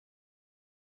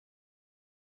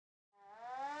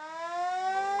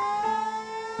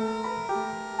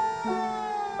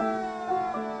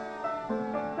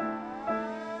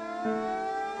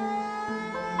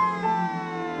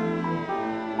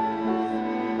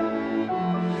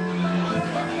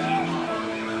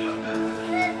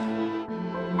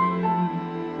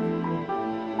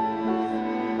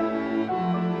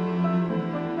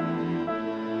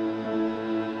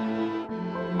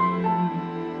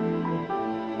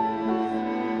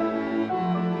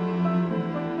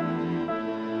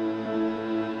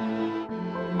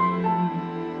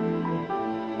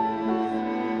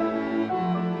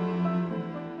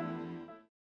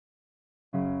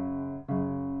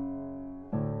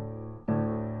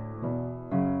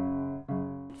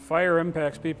Fire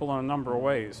impacts people in a number of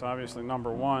ways. Obviously, number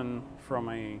one, from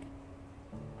a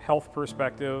health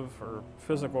perspective or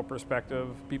physical perspective,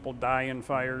 people die in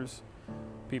fires.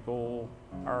 People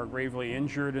are gravely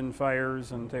injured in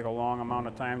fires and take a long amount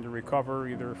of time to recover,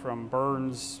 either from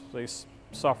burns, they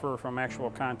suffer from actual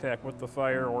contact with the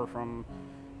fire, or from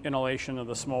inhalation of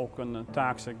the smoke and the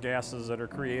toxic gases that are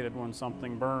created when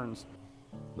something burns.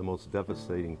 The most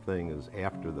devastating thing is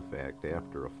after the fact,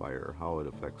 after a fire, how it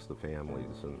affects the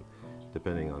families, and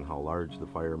depending on how large the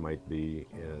fire might be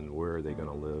and where are they going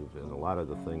to live, and a lot of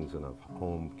the things in a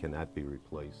home cannot be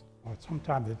replaced.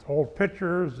 Sometimes it's old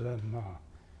pictures and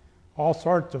all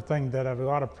sorts of things that have a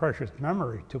lot of precious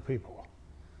memory to people.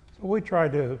 So we try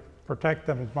to protect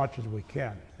them as much as we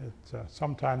can. It's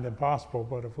sometimes impossible,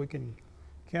 but if we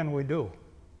can, we do.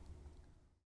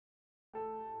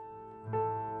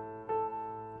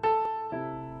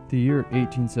 The year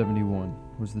 1871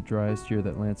 was the driest year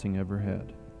that Lansing ever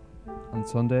had. On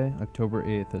Sunday, October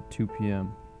 8th at 2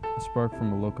 p.m., a spark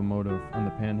from a locomotive on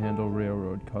the Panhandle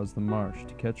Railroad caused the marsh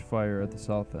to catch fire at the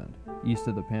south end, east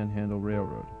of the Panhandle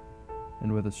Railroad,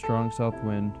 and with a strong south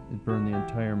wind, it burned the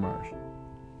entire marsh.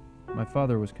 My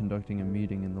father was conducting a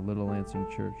meeting in the Little Lansing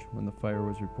Church when the fire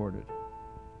was reported.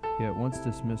 He at once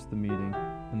dismissed the meeting,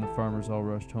 and the farmers all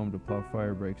rushed home to plow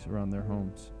fire breaks around their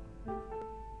homes.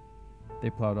 They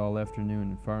plowed all afternoon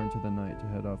and far into the night to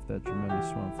head off that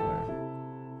tremendous swamp fire.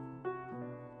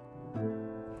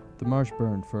 The marsh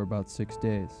burned for about 6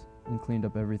 days and cleaned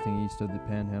up everything east of the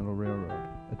Panhandle Railroad,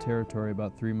 a territory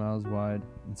about 3 miles wide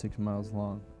and 6 miles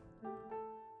long.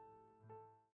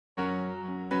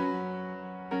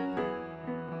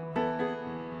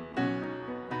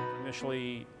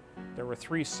 Initially, there were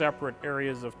 3 separate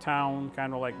areas of town,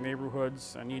 kind of like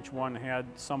neighborhoods, and each one had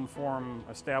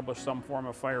established some form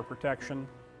of fire protection.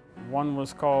 One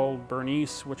was called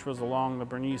Bernice, which was along the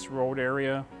Bernice Road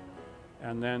area,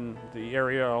 and then the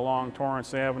area along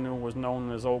Torrance Avenue was known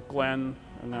as Oak Glen,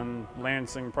 and then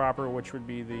Lansing proper, which would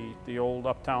be the old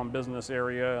uptown business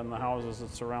area and the houses that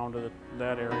surrounded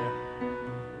that area.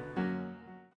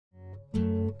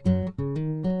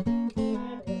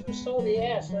 It was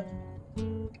sodium acid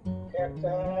at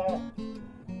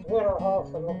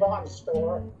Winterhoff and the bond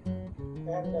store,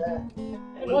 and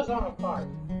it was on a cart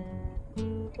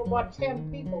for about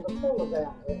 10 people to pull it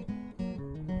down there.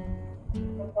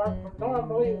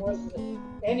 Normally it was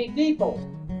any depot.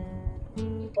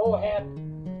 Depot had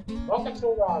buckets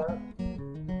of water.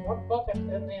 One bucket in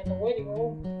the waiting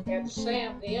room had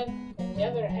sand in, and the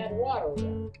other had water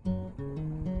in.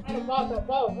 Right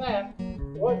above that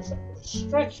was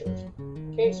stretchers,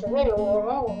 in case the railroad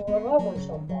run over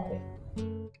somebody.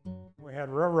 We had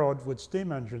railroads with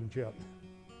steam engines yet,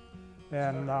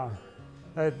 and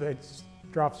they'd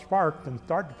drop spark and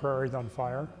start the prairies on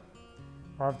fire.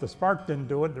 Or if the spark didn't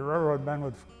do it, the railroad men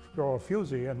would throw a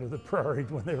fusee into the prairie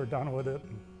when they were done with it.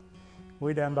 And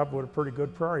we'd end up with a pretty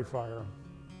good prairie fire.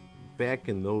 Back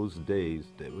in those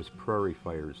days, it was prairie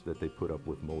fires that they put up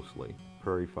with mostly.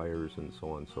 Prairie fires and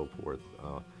so on and so forth.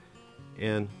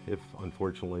 And if,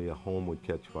 unfortunately, a home would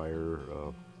catch fire,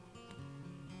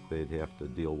 they'd have to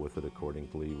deal with it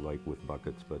accordingly, like with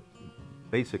buckets, but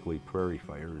basically prairie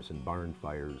fires and barn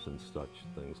fires and such,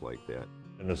 things like that.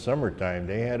 In the summertime,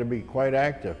 they had to be quite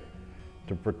active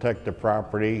to protect the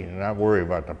property and not worry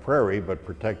about the prairie, but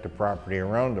protect the property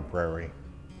around the prairie.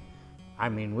 I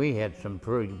mean, we had some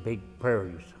pretty big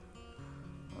prairies.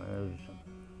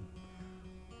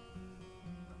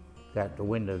 Got the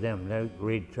wind of them, they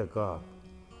really took off.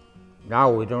 Now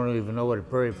we don't even know what a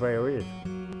prairie fire is.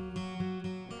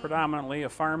 Predominantly a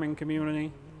farming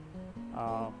community.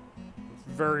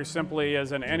 Very simply,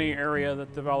 as in any area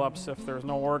that develops, if there's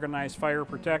no organized fire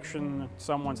protection,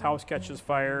 someone's house catches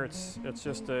fire, it's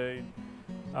just a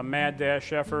mad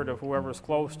dash effort of whoever's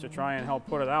close to try and help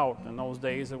put it out. In those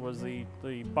days, it was the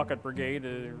bucket brigade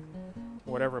or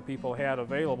whatever people had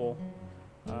available.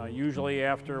 Usually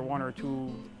after 1 or 2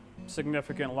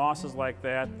 significant losses like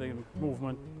that, the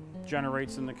movement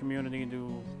generates in the community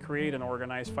to create an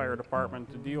organized fire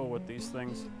department to deal with these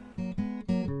things.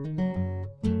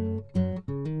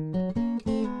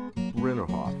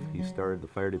 Winterhoff, he started the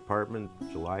fire department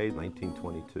July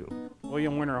 1922.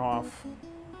 William Winterhoff,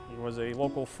 he was a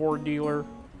local Ford dealer.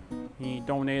 He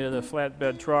donated a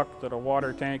flatbed truck that a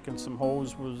water tank and some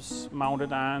hose was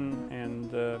mounted on,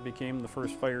 and became the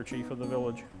first fire chief of the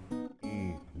village.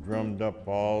 He drummed up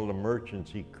all the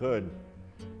merchants he could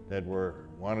that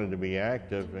wanted to be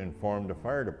active and formed the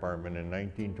fire department in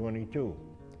 1922.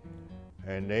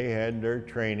 And they had their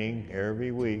training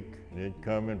every week. They'd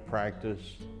come and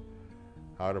practice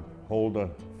how to hold a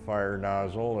fire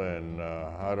nozzle and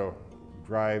how to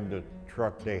drive the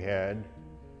truck they had.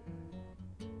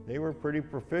 They were pretty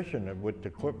proficient with the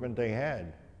equipment they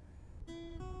had.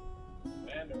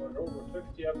 Man, there were over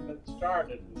 50 of them that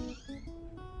started.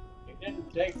 It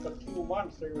didn't take but 2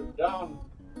 months, they were down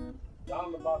to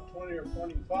about 20 or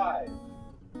 25.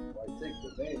 Well, I think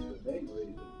the main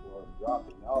reason for them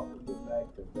dropping out was the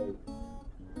fact that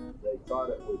they thought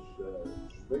it was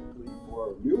strictly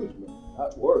for amusement,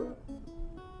 not work.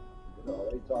 You know,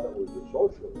 they thought it was a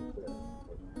social affair,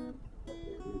 but what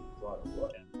they really thought it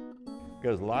was.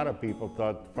 Because a lot of people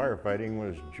thought firefighting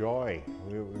was joy.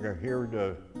 We were here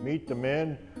to meet the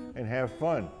men and have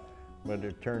fun. But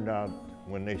it turned out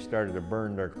when they started to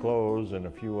burn their clothes and a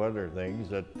few other things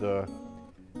that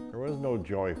there was no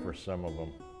joy for some of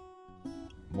them.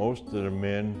 Most of the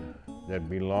men that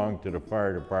belonged to the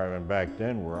fire department back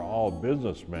then were all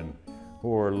businessmen who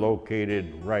were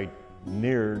located right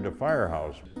near the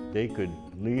firehouse. They could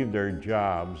leave their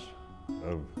jobs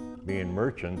of being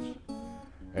merchants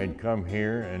and come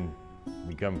here and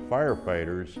become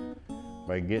firefighters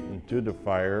by getting to the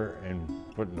fire and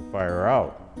putting the fire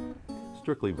out.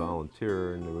 Strictly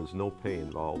volunteer, and there was no pay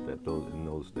involved in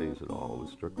those days at all. It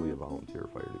was strictly a volunteer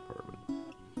fire department.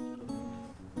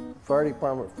 Fire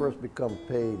department first become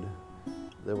paid.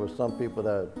 There were some people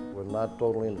that were not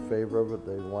totally in favor of it.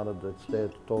 They wanted to stay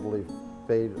totally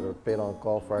paid or paid on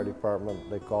call fire department.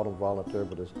 They called them volunteer,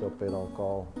 but they still paid on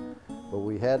call. But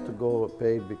we had to go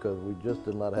paid because we just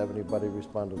did not have anybody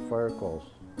respond to fire calls.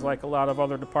 Like a lot of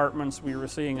other departments, we were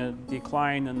seeing a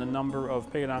decline in the number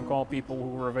of paid-on-call people who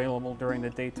were available during the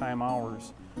daytime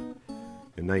hours.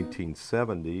 In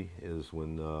 1970 is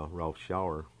when Ralph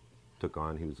Schauer took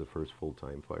on. He was the first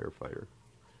full-time firefighter.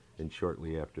 And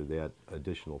shortly after that,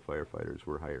 additional firefighters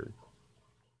were hired.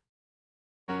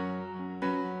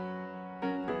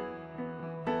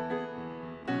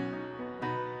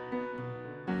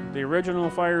 The original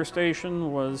fire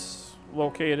station was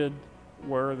located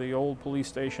where the old police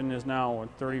station is now at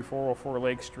 3404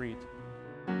 Lake Street.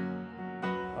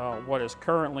 What is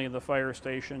currently the fire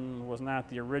station was not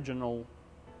the original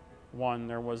one.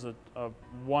 There was a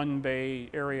one-bay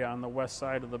area on the west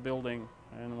side of the building,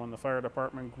 and when the fire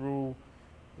department grew,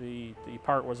 the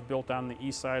part was built on the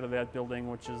east side of that building,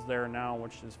 which is there now,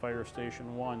 which is Fire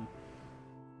Station 1.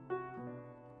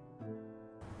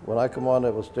 When I come on,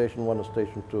 it was Station 1 and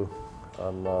Station 2,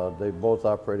 and they both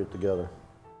operated together.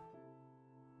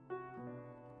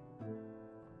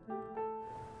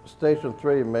 Station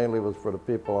 3 mainly was for the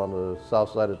people on the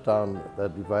south side of town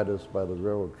that divided us by the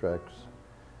railroad tracks.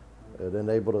 It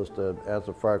enabled us to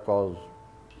answer fire calls,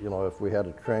 you know, if we had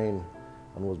a train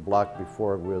and was blocked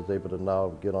before, we was able to now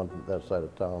get on that side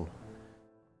of town.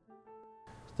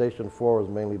 Station 4 was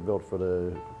mainly built for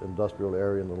the industrial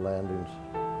area and the landings.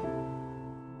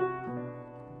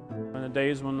 In the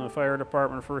days when the fire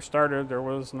department first started, there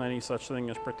wasn't any such thing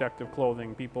as protective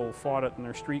clothing. People fought it in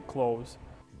their street clothes.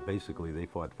 Basically, they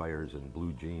fought fires in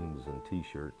blue jeans and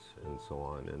t-shirts and so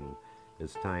on. And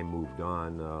as time moved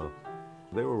on,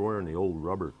 they were wearing the old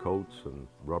rubber coats and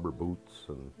rubber boots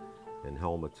and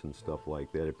helmets and stuff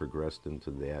like that. It progressed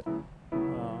into that.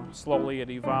 Slowly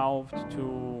it evolved to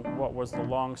what was the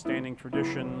long-standing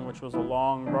tradition, which was a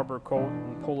long rubber coat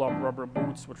and pull-up rubber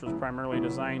boots, which was primarily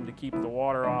designed to keep the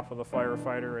water off of the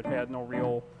firefighter. It had no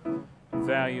real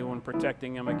value in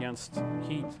protecting him against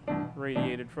heat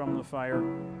radiated from the fire.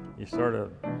 You sort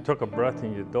of took a breath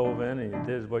and you dove in and you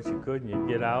did what you could and you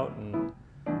get out, and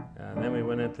then we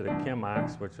went into the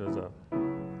Chemox, which was a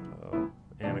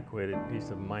antiquated piece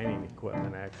of mining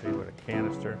equipment actually with a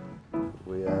canister.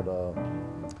 We had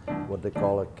what they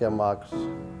call a Chemox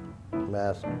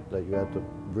mask that you had to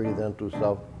breathe into,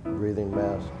 self-breathing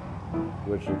mask,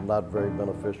 which is not very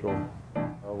beneficial.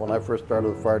 When I first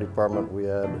started the fire department, we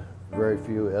had very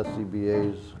few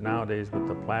SCBAs. Nowadays with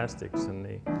the plastics and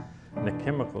the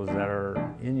chemicals that are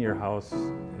in your house,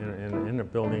 in the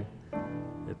building,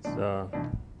 it's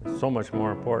so much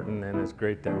more important, and it's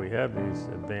great that we have these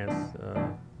advanced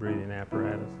breathing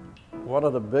apparatus. One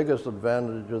of the biggest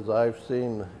advantages I've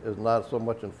seen is not so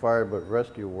much in fire but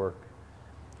rescue work.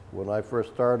 When I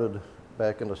first started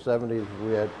back in the 70s,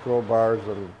 we had crowbars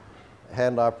and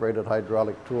hand-operated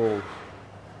hydraulic tools.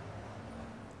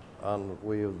 And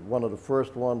we were one of the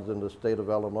first ones in the state of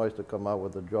Illinois to come out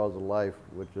with the Jaws of Life,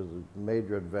 which is a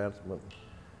major advancement.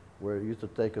 Where it used to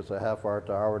take us a half hour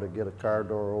to hour to get a car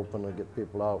door open and get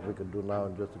people out, we could do now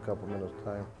in just a couple minutes'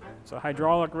 time. It's a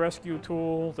hydraulic rescue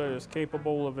tool that is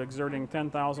capable of exerting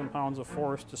 10,000 pounds of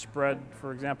force to spread,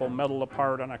 for example, metal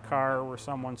apart on a car where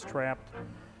someone's trapped.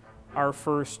 Our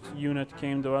first unit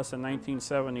came to us in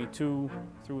 1972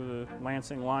 through the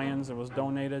Lansing Lions. It was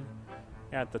donated.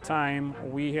 At the time,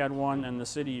 we had one and the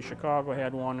city of Chicago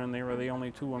had one, and they were the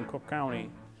only two in Cook County.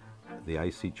 The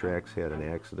IC tracks had an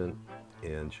accident,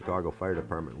 and Chicago Fire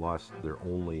Department lost their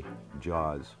only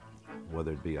jaws,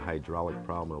 whether it be a hydraulic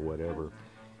problem or whatever.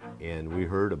 And we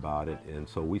heard about it, and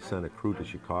so we sent a crew to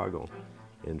Chicago.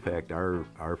 In fact, our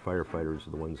firefighters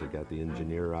are the ones that got the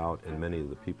engineer out and many of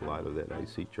the people out of that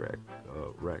IC track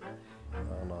wreck.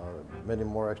 And many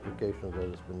more extrications that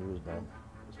it's been used on.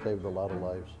 It saved a lot of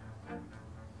lives.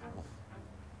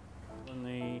 In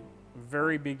the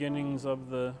very beginnings of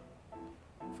the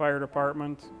fire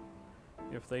department,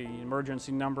 if the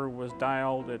emergency number was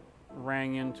dialed, it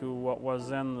rang into what was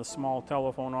then the small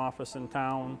telephone office in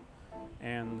town,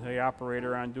 and the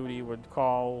operator on duty would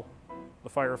call the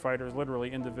firefighters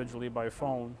literally individually by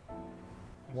phone.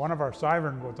 One of our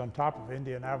sirens was on top of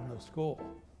Indian Avenue School.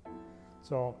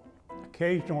 So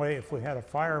occasionally, if we had a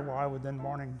fire while within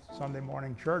Sunday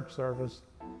morning church service,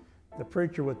 the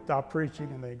preacher would stop preaching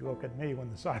and they'd look at me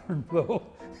when the siren blew,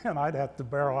 and I'd have to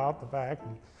barrel out the back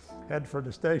and head for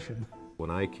the station. When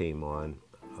I came on,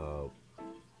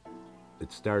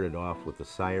 it started off with the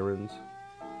sirens,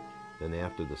 and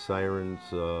after the sirens,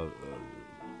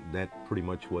 that pretty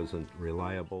much wasn't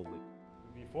reliable.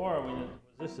 Before, when it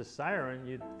was just a siren,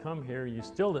 you'd come here, you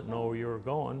still didn't know where you were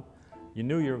going. You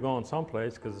knew you were going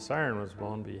someplace because the siren was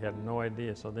blowing, but you had no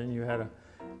idea. So then you had to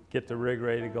get the rig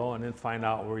ready to go and then find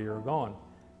out where you were going.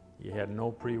 You had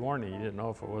no pre-warning. You didn't know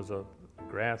if it was a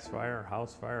grass fire,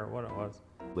 house fire, or what it was.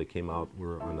 They came out, we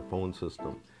were on the phone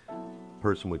system.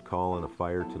 Person would call in a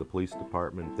fire to the police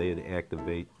department. They'd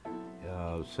activate,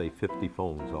 say, 50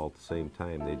 phones all at the same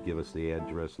time. They'd give us the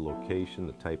address, location,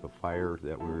 the type of fire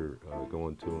that we were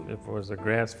going to. If it was a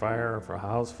grass fire, or for a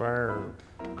house fire, or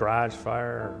garage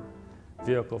fire, or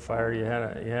vehicle fire, you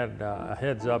had a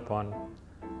heads up on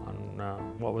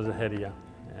what was ahead of you,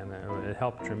 and it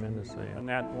helped tremendously. And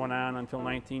that went on until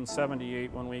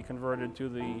 1978 when we converted to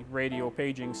the radio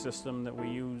paging system that we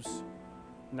use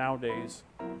nowadays.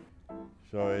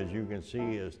 So as you can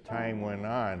see, as time went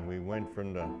on, we went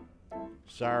from the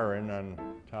siren on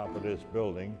top of this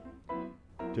building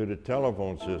to the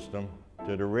telephone system,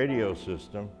 to the radio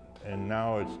system, and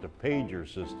now it's the pager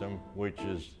system, which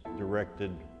is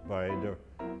directed by the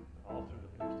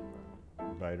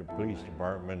police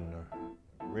department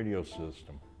radio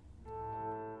system.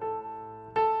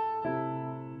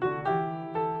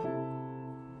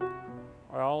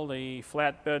 Well, the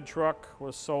flatbed truck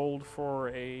was sold for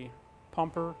a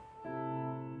pumper.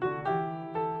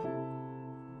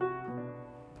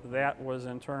 That was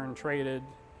in turn traded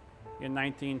in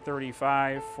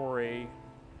 1935 for a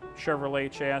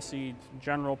Chevrolet chassis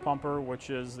general pumper, which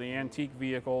is the antique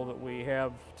vehicle that we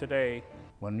have today.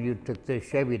 When you took this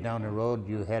Chevy down the road,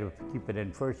 you had to keep it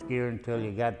in first gear until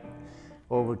you got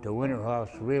over to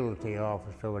Winterhouse Realty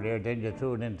office over there. Then you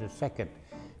threw it into second,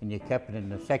 and you kept it in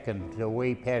the second till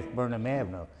way past Burnham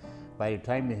Avenue. By the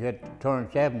time you hit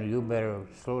Torrance Avenue, you better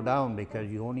slow down because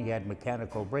you only had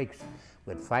mechanical brakes.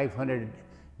 With 500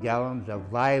 gallons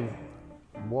of live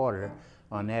water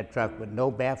on that truck with no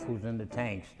baffles in the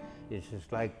tanks, it's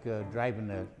just like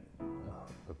driving a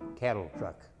cattle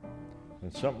truck.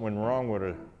 And something went wrong with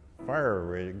a fire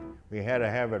rig, we had to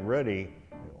have it ready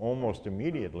almost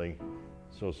immediately.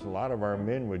 So a lot of our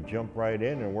men would jump right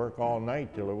in and work all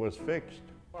night till it was fixed.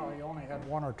 Well, you only had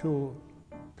one or two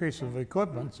pieces of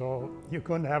equipment, so you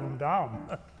couldn't have them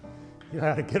down. You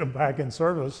had to get them back in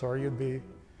service or you'd be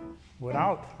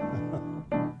without.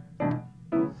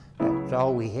 That's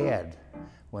all we had.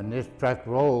 When this truck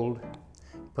rolled,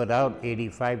 put out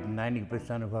 85 to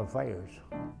 90% of our fires.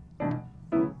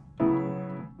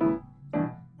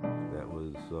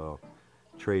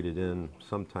 Traded in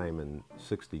sometime in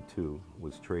 '62,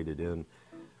 was traded in,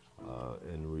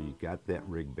 and we got that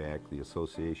rig back. The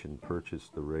association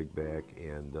purchased the rig back,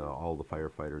 and all the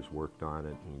firefighters worked on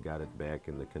it and got it back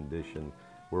in the condition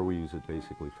where we use it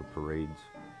basically for parades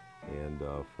and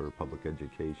for public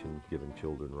education, giving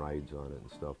children rides on it and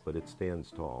stuff, but it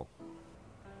stands tall.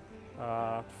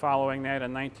 Following that,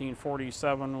 in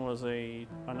 1947 was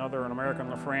another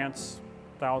American LaFrance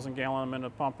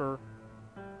 1,000-gallon-a-minute pumper.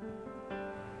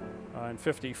 In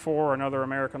 '54, another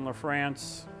American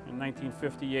LaFrance. In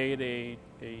 1958,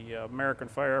 a American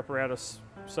Fire Apparatus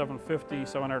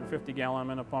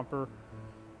 750-gallon-a-minute pumper.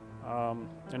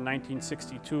 In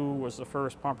 1962 was the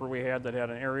first pumper we had that had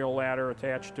an aerial ladder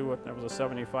attached to it. That was a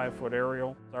 75-foot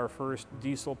aerial. Our first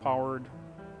diesel-powered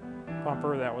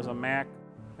pumper, that was a Mack.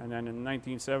 And then in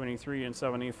 1973 and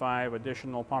 '75,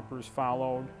 additional pumpers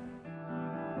followed.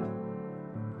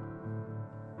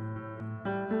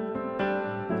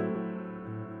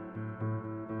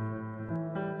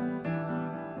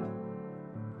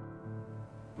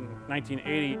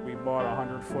 1980, we bought a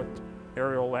 100-foot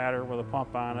aerial ladder with a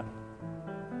pump on it.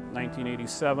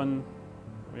 1987,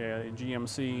 we had a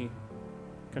GMC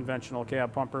conventional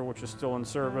cab pumper, which is still in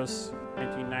service.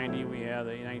 1990, we had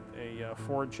a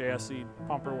Ford chassis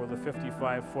pumper with a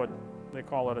 55-foot, they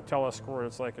call it a telesquirt.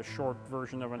 It's like a short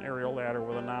version of an aerial ladder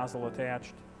with a nozzle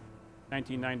attached.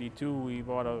 1992, we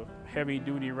bought a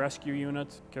heavy-duty rescue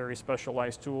unit, carries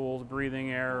specialized tools,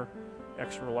 breathing air,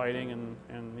 extra lighting,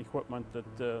 and equipment that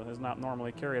is not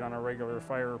normally carried on a regular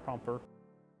fire pumper.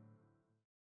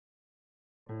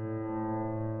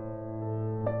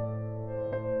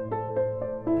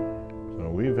 So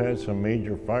we've had some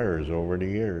major fires over the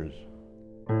years.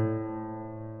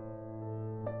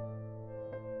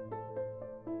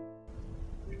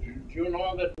 Did you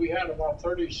know that we had about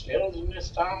 30 stills in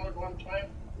this town at one time?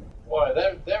 Boy,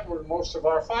 that were most of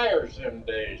our fires them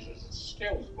days, is the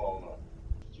stills blown up.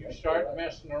 You start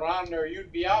messing around there,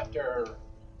 you'd be out there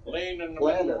laying in the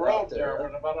middle of the road there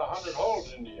with about 100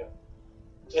 holes into you.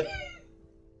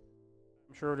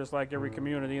 I'm sure just like every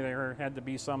community, there had to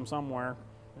be some somewhere,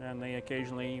 and they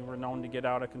occasionally were known to get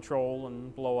out of control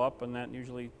and blow up, and that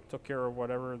usually took care of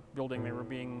whatever building they were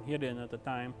being hid in at the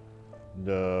time.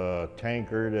 The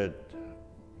tanker that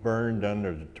burned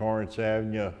under the Torrance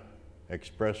Avenue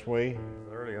Expressway.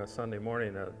 Early on Sunday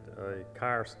morning, a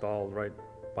car stalled right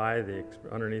by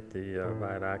underneath the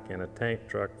viaduct, and a tank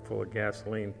truck full of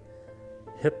gasoline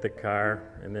hit the car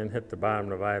and then hit the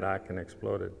bottom of the viaduct and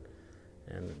exploded,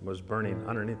 and was burning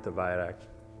underneath the viaduct.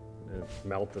 It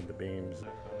melted the beams.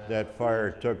 That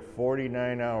fire took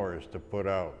 49 hours to put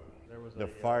out. The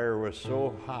fire was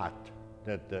so hot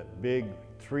that the big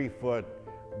 3-foot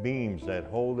beams that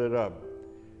hold it up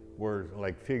were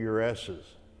like figure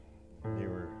S's. They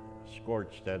were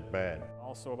scorched that bad.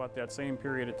 Also about that same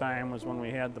period of time was when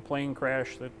we had the plane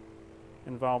crash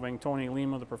involving Tony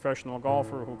Lima, the professional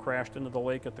golfer who crashed into the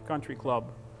lake at the country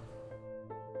club.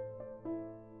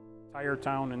 Tire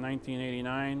Town in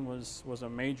 1989 was a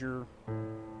major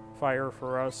fire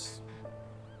for us.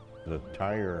 The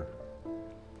tire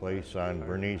place on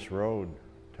Bernice Road,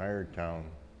 Tire Town,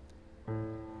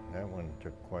 that one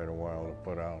took quite a while to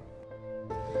put out.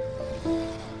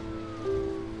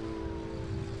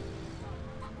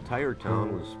 Tire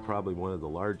Town was probably one of the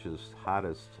largest,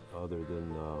 hottest, other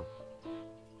than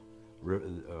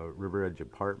River Edge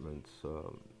Apartments.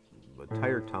 But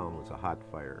Tire Town was a hot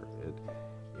fire.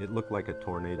 It looked like a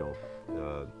tornado.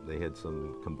 They had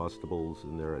some combustibles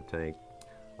in there, a tank.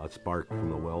 A spark from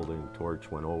the welding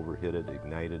torch went over, hit it,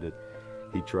 ignited it.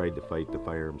 He tried to fight the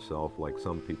fire himself, like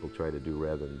some people try to do,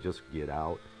 rather than just get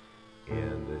out.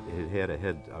 And it had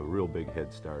a real big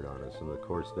head start on us. And of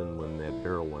course, then when that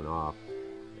barrel went off,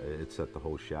 it set the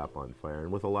whole shop on fire.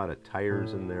 And with a lot of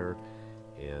tires in there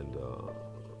and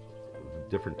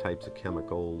different types of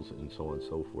chemicals and so on and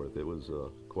so forth, it was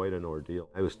quite an ordeal.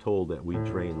 I was told that we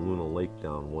drained Luna Lake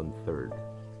down 1/3.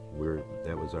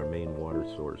 That was our main water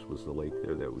source, was the lake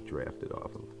there that we drafted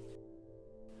off of.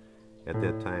 At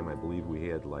that time, I believe we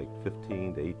had like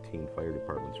 15 to 18 fire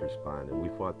departments respond, and we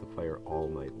fought the fire all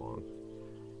night long.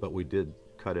 But we did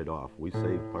cut it off. We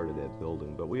saved part of that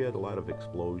building, but we had a lot of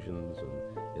explosions,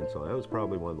 and so that was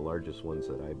probably one of the largest ones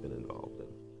that I've been involved in.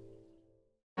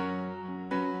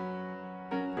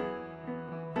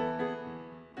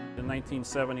 In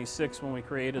 1976, when we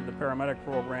created the paramedic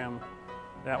program,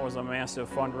 that was a massive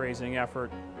fundraising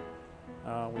effort.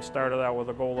 We started out with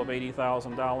a goal of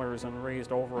 $80,000 and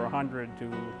raised over $100,000 to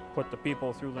put the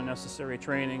people through the necessary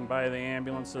training, buy the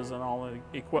ambulances and all the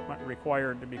equipment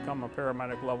required to become a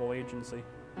paramedic level agency.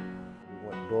 We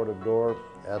went door to door,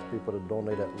 asked people to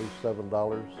donate at least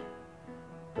 $7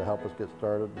 to help us get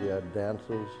started. We had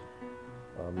dances,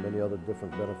 many other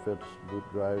different benefits, boot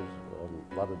drives,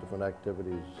 a lot of different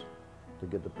activities to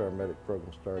get the paramedic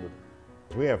program started.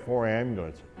 We have 4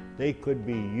 ambulances. They could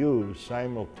be used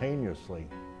simultaneously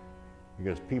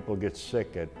because people get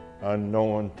sick at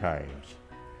unknown times.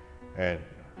 And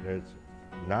it's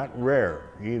not rare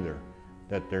either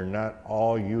that they're not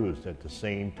all used at the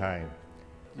same time.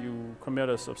 You commit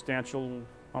a substantial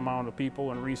amount of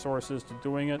people and resources to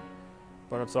doing it,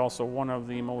 but it's also one of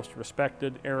the most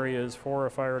respected areas for a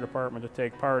fire department to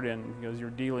take part in because you're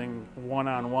dealing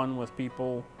one-on-one with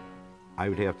people. I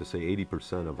would have to say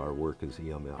 80% of our work is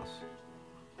EMS.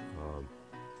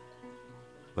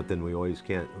 But then we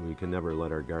can never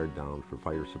let our guard down for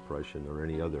fire suppression or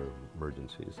any other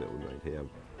emergencies that we might have.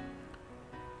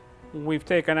 We've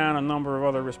taken on a number of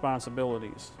other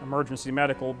responsibilities, emergency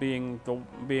medical being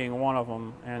one of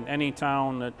them, and any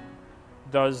town that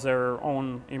does their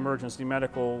own emergency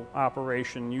medical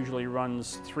operation usually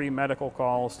runs 3 medical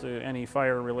calls to any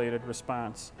fire-related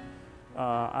response.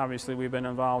 Obviously, we've been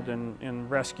involved in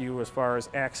rescue as far as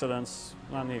accidents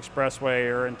on the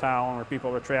expressway or in town where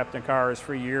people were trapped in cars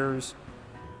for years.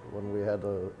 When we had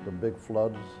the big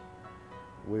floods,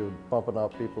 we were pumping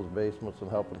out people's basements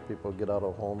and helping people get out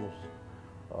of homes.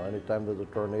 Anytime there's a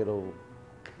tornado,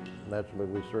 naturally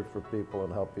we search for people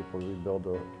and help people rebuild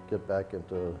to get back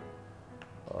into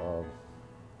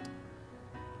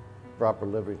proper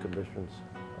living conditions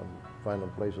and finding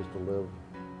places to live.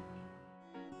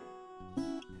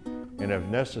 And if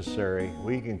necessary,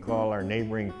 we can call our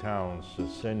neighboring towns to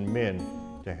send men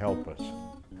to help us.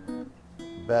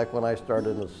 Back when I started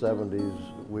in the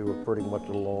 70s, we were pretty much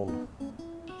alone.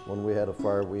 When we had a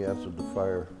fire, we answered the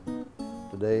fire.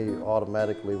 Today,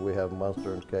 automatically, we have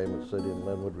Munster and Calumet City and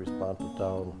Linwood respond to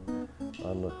town.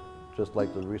 Just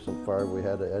like the recent fire we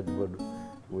had at Edgewood,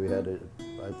 we had,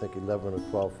 I think, 11 or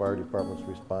 12 fire departments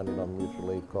responding on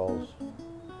mutual aid calls.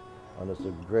 And it's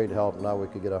a great help. Now we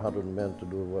could get 100 men to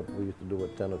do what we used to do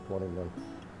with 10 or 20 men.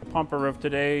 The pumper of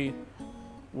today,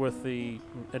 with the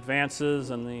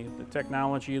advances and the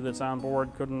technology that's on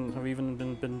board, couldn't have even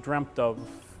been dreamt of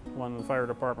when the fire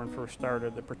department first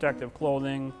started. The protective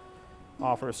clothing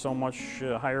offers so much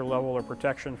higher level of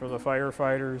protection for the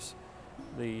firefighters.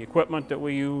 The equipment that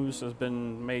we use has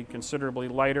been made considerably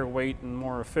lighter weight and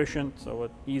more efficient, so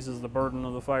it eases the burden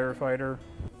of the firefighter.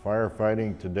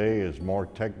 Firefighting today is more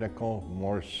technical,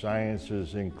 more science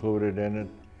is included in it.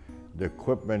 The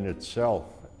equipment itself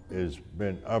has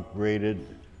been upgraded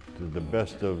to the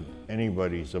best of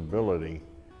anybody's ability.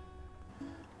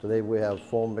 Today we have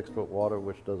foam mixed with water,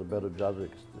 which does a better job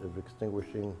of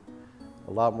extinguishing.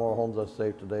 A lot more homes are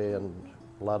saved today, and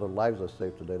a lot of lives are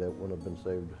saved today that wouldn't have been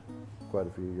saved quite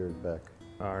a few years back.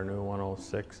 Our new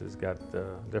 106 has got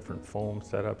different foam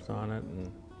setups on it,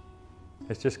 and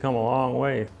it's just come a long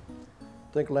way.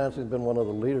 I think Lansing's been one of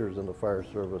the leaders in the fire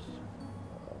service.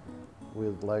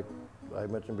 Like I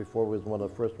mentioned before, we was one of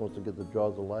the first ones to get the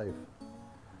Jaws of Life.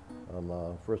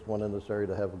 First one in this area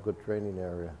to have a good training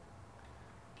area.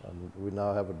 We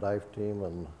now have a dive team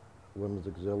and women's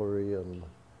auxiliary and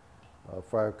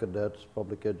fire cadets,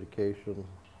 public education.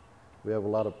 We have a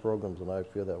lot of programs, and I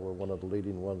feel that we're one of the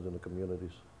leading ones in the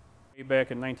communities. Way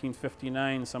back in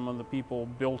 1959, some of the people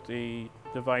built a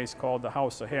device called the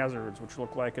House of Hazards, which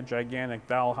looked like a gigantic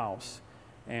dollhouse.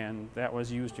 And that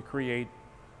was used to create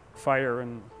fire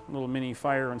and little mini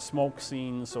fire and smoke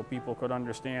scenes so people could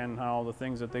understand how the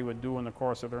things that they would do in the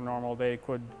course of their normal day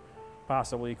could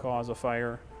possibly cause a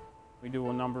fire. We do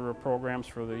a number of programs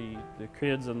for the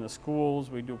kids in the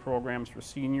schools. We do programs for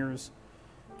seniors.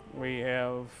 We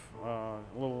have a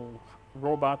little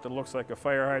robot that looks like a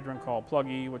fire hydrant called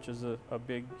Pluggy, which is a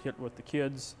big hit with the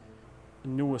kids. The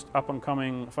newest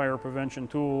up-and-coming fire prevention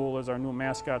tool is our new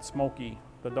mascot, Smokey,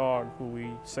 the dog, who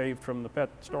we saved from the pet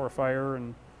store fire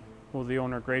and who the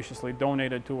owner graciously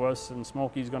donated to us. And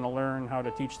Smokey's going to learn how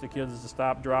to teach the kids to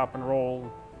stop, drop, and roll.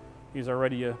 He's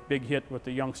already a big hit with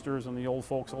the youngsters and the old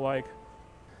folks alike.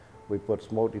 We put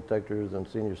smoke detectors in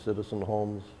senior citizen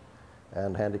homes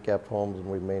and handicapped homes, and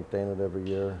we maintain it every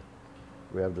year.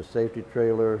 We have the safety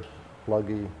trailer,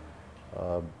 Pluggy,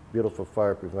 beautiful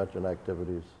fire prevention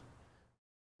activities.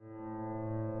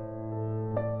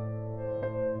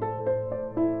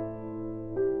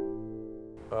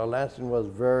 Lansing was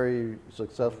very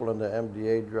successful in the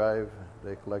MDA drive.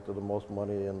 They collected the most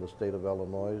money in the state of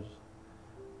Illinois,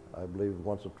 I believe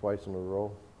once or twice in a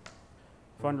row.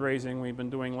 Fundraising we've been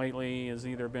doing lately has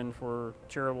either been for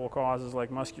charitable causes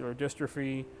like muscular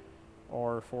dystrophy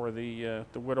or for the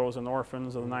widows and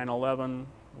orphans of 9/11.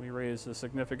 We raised a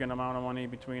significant amount of money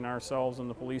between ourselves and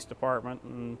the police department,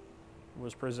 and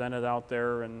was presented out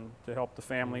there and to help the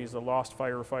families of lost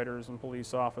firefighters and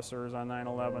police officers on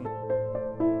 9/11.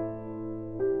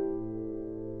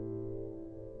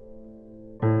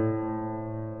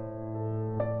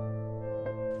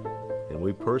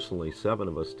 We personally, 7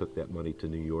 of us, took that money to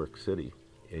New York City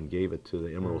and gave it to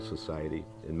the Emerald Society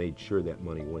and made sure that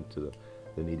money went to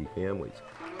the needy families.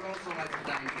 I would also like to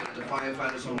thank the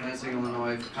firefighters from Lansing,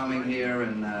 Illinois for coming here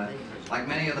and like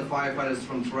many of the firefighters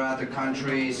from throughout the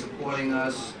country, supporting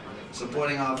us,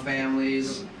 supporting our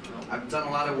families. I've done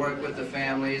a lot of work with the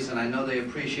families, and I know they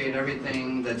appreciate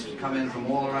everything that's come in from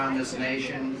all around this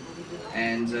nation.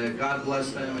 And God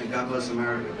bless them, and God bless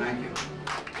America. Thank you.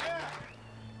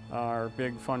 Our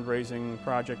big fundraising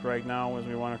project right now is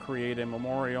we want to create a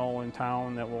memorial in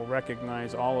town that will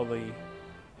recognize all of the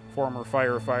former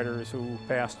firefighters who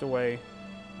passed away.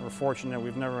 We're fortunate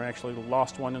we've never actually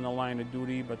lost one in the line of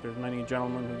duty, but there's many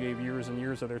gentlemen who gave years and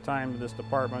years of their time to this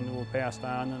department who have passed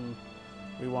on, and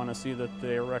we want to see that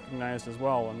they are recognized as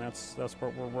well, and that's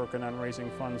what we're working on raising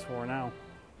funds for now.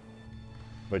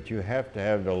 but you have to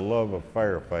have the love of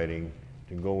firefighting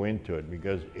to go into it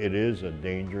because it is a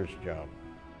dangerous job.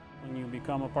 When you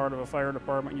become a part of a fire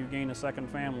department, you gain a second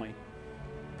family.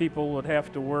 People would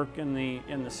have to work in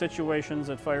the situations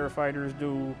that firefighters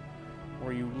do,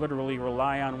 where you literally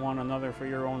rely on one another for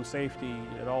your own safety.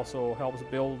 It also helps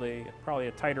build probably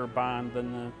a tighter bond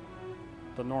than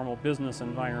the normal business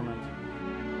environment.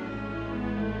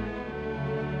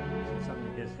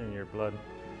 Something gets in your blood.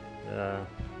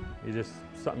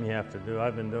 Something you have to do.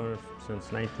 I've been doing it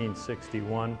since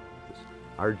 1961.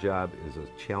 Our job is a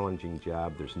challenging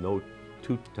job. There's no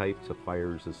two types of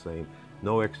fires the same.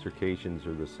 No extrications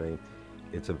are the same.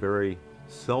 It's a very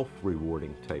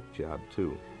self-rewarding type job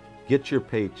too. Get your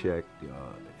paycheck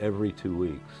every 2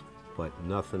 weeks, but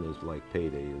nothing is like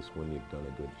payday is when you've done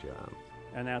a good job.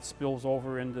 And that spills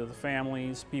over into the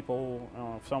families. People,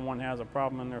 if someone has a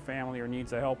problem in their family or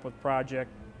needs a help with project,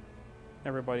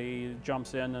 everybody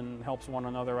jumps in and helps one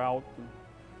another out.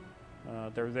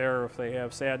 They're there if they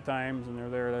have sad times, and they're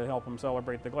there to help them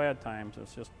celebrate the glad times.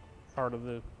 It's just part of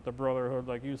the brotherhood,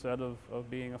 like you said, of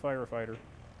being a firefighter.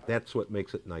 That's what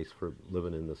makes it nice for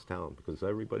living in this town, because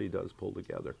everybody does pull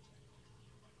together,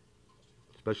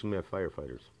 especially my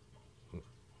firefighters.